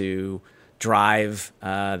content to drive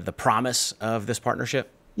the promise of this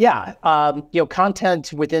partnership? Yeah,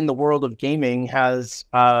 content within the world of gaming has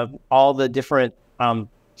all the different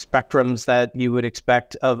spectrums that you would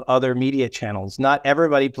expect of other media channels. Not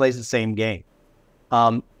everybody plays the same game.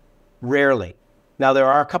 Rarely. Now, there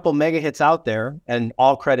are a couple mega hits out there, and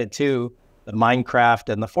all credit to the Minecraft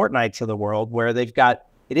and the Fortnites of the world, where it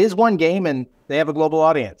is one game and they have a global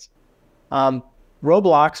audience.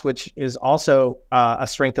 Roblox, which is also a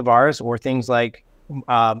strength of ours, or things like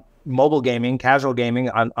mobile gaming, casual gaming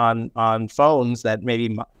on phones that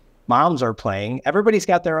maybe moms are playing. Everybody's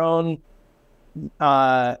got their own,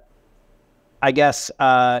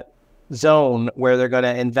 zone where they're going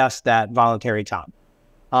to invest that voluntary time.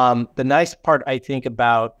 The nice part, I think,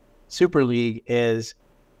 about Super League is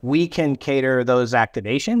we can cater those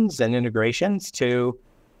activations and integrations to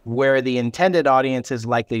where the intended audience is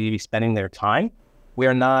likely to be spending their time. We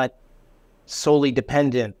are not solely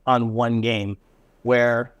dependent on one game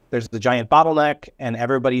where there's the giant bottleneck and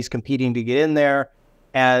everybody's competing to get in there.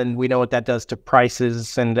 And we know what that does to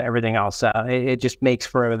prices and everything else. It just makes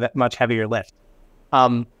for a much heavier lift.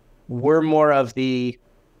 We're more of the,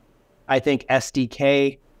 I think,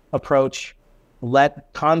 SDK approach.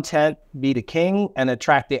 Let content be the king and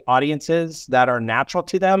attract the audiences that are natural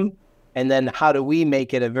to them. And then how do we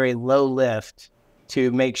make it a very low lift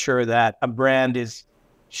to make sure that a brand is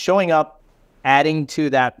showing up, adding to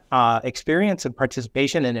that experience and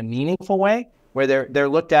participation in a meaningful way, where they're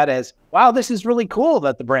looked at as, wow, this is really cool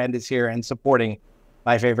that the brand is here and supporting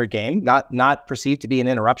my favorite game, not perceived to be an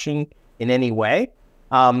interruption in any way,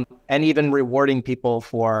 and even rewarding people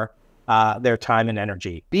for their time and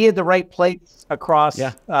energy. Be at the right place across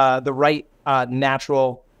the right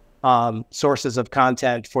natural sources of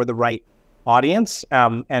content for the right audience,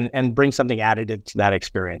 and bring something additive to that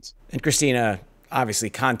experience. And Kristina, obviously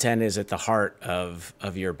content is at the heart of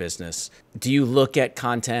your business. Do you look at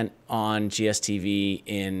content on GSTV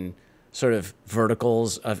in sort of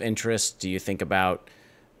verticals of interest? Do you think about,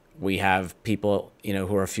 we have people,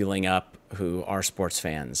 who are fueling up who are sports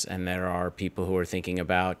fans, and there are people who are thinking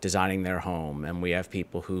about designing their home, and we have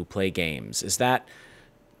people who play games. Is that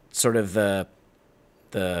sort of the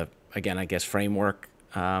again, I guess, framework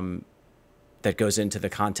that goes into the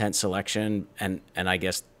content selection, and I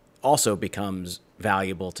guess also becomes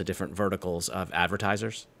valuable to different verticals of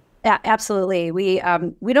advertisers? Yeah, absolutely. We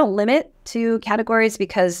don't limit to categories,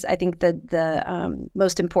 because I think the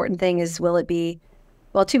most important thing is,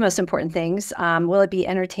 two most important things. Will it be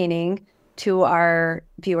entertaining to our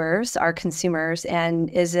viewers, our consumers, and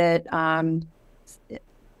is it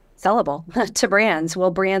sellable to brands?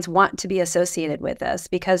 Will brands want to be associated with this?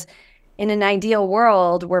 Because in an ideal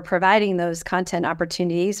world, we're providing those content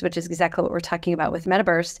opportunities, which is exactly what we're talking about with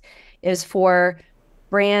Metaverse, is for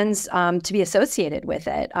brands to be associated with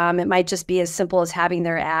it. It might just be as simple as having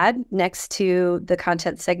their ad next to the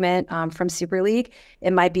content segment from Super League.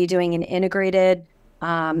 It might be doing an integrated,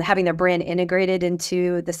 having their brand integrated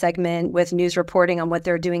into the segment with news reporting on what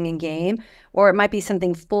they're doing in game, or it might be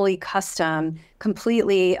something fully custom,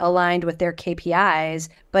 completely aligned with their KPIs,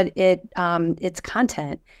 but it's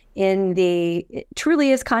content it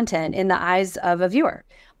truly is content in the eyes of a viewer.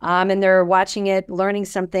 And they're watching it, learning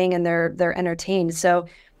something, and they're entertained. So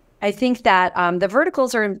I think that the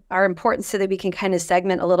verticals are important so that we can kind of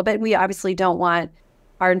segment a little bit. We obviously don't want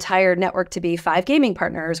our entire network to be 5 gaming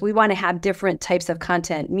partners. We want to have different types of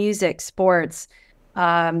content: music, sports,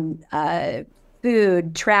 food,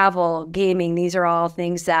 travel, gaming. These are all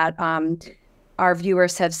things that our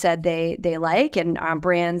viewers have said they like, and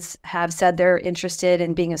brands have said they're interested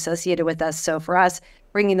in being associated with us. So for us,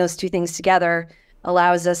 bringing those two things together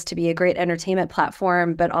allows us to be a great entertainment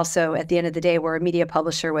platform, but also at the end of the day, we're a media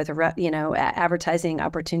publisher with advertising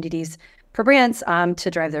opportunities for brands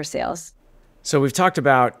to drive their sales. So we've talked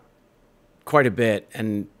about quite a bit,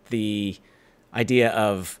 and the idea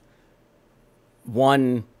of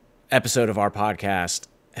one episode of our podcast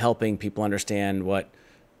helping people understand what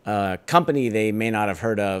a company they may not have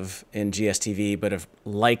heard of in GSTV, but have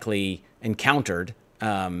likely encountered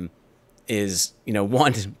is,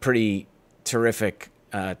 one pretty terrific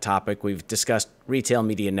topic. We've discussed retail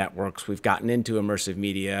media networks. We've gotten into immersive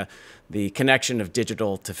media, the connection of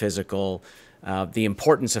digital to physical, the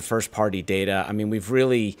importance of first-party data. I mean, we've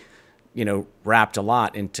really, wrapped a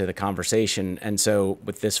lot into the conversation. And so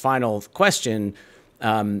with this final question,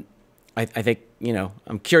 I think,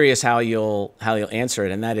 I'm curious how you'll answer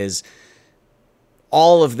it. And that is,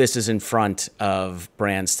 all of this is in front of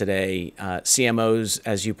brands today. CMOs,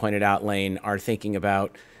 as you pointed out, Lane, are thinking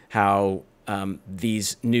about how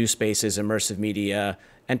these new spaces, immersive media,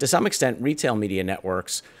 and to some extent retail media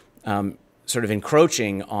networks, sort of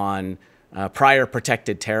encroaching on prior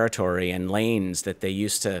protected territory and lanes that they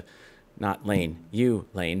used to, not Lane, you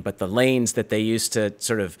Lane, but the lanes that they used to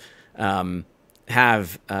sort of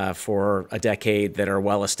have for a decade that are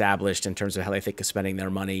well established in terms of how they think of spending their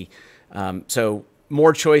money. So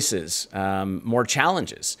more choices, more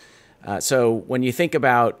challenges. So when you think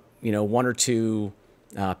about, one or two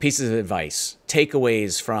pieces of advice,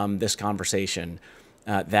 takeaways from this conversation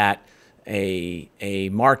that a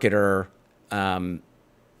marketer,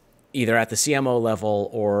 either at the CMO level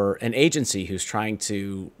or an agency who's trying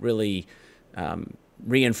to really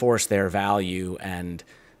reinforce their value and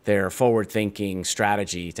their forward-thinking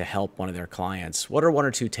strategy to help one of their clients, what are one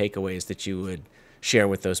or two takeaways that you would share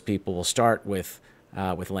with those people? We'll start with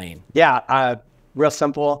Lane. Yeah, real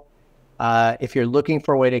simple. If you're looking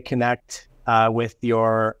for a way to connect with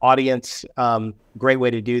your audience, great way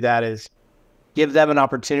to do that is give them an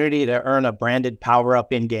opportunity to earn a branded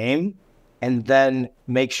power-up in-game, and then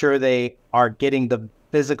make sure they are getting the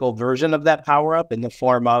physical version of that power-up in the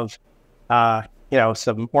form of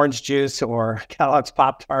some orange juice or Kellogg's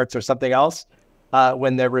Pop-Tarts or something else,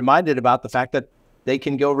 when they're reminded about the fact that they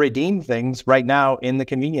can go redeem things right now in the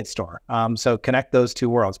convenience store. So connect those two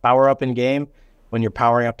worlds. Power up in game when you're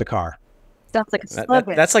powering up the car. Sounds like a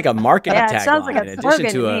slogan. That's like a marketing tagline, like in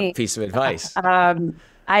addition to a piece of advice.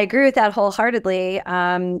 I agree with that wholeheartedly.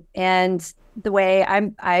 And the way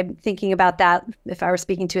I'm thinking about that, if I were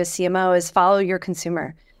speaking to a CMO, is follow your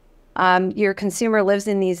consumer. Your consumer lives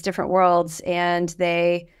in these different worlds, and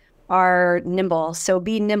they are nimble. So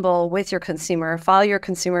be nimble with your consumer. Follow your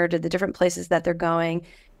consumer to the different places that they're going.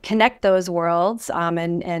 Connect those worlds.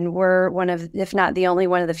 And we're one of, if not the only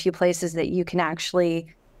one of the few places that you can actually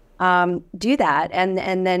do that. And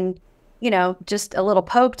then, just a little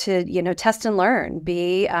poke to, test and learn.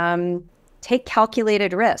 Take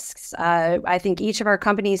calculated risks. I think each of our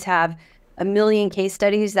companies have a million case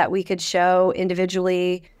studies that we could show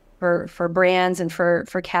individually for brands and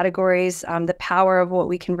for categories. The power of what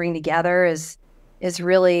we can bring together is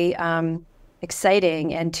really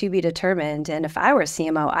exciting and to be determined. And if I were a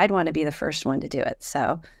CMO, I'd want to be the first one to do it.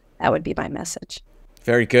 So that would be my message.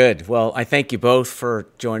 Very good. Well, I thank you both for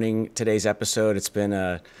joining today's episode. It's been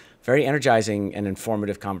a very energizing and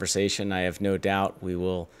informative conversation. I have no doubt we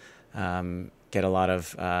will get a lot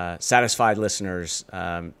of satisfied listeners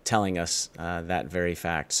telling us that very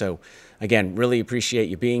fact. So again, really appreciate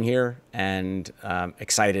you being here, and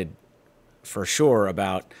excited for sure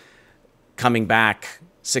about coming back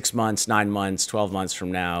 6 months, 9 months, 12 months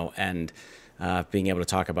from now, and being able to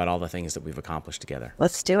talk about all the things that we've accomplished together.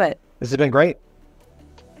 Let's do it. This has been great.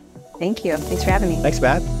 Thank you. Thanks for having me. Thanks,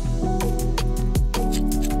 Matt.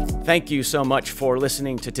 Thank you so much for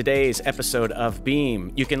listening to today's episode of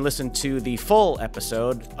Beam. You can listen to the full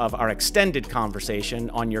episode of our extended conversation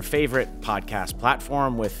on your favorite podcast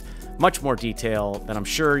platform with much more detail that I'm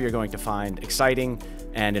sure you're going to find exciting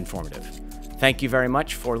and informative. Thank you very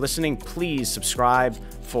much for listening. Please subscribe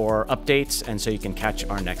for updates and so you can catch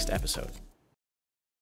our next episode.